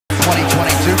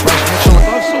2022. Bryce Mitchell. What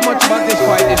I love so much about this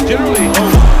fight is generally,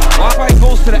 our fight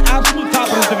goes to the absolute top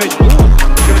of this division.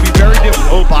 It's going to be very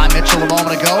different. By Mitchell a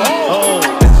moment ago.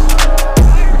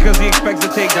 Because he expects a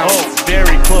takedown.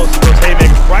 Very close to those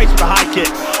haymakers. Bryce with a high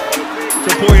kick.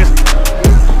 Toporia's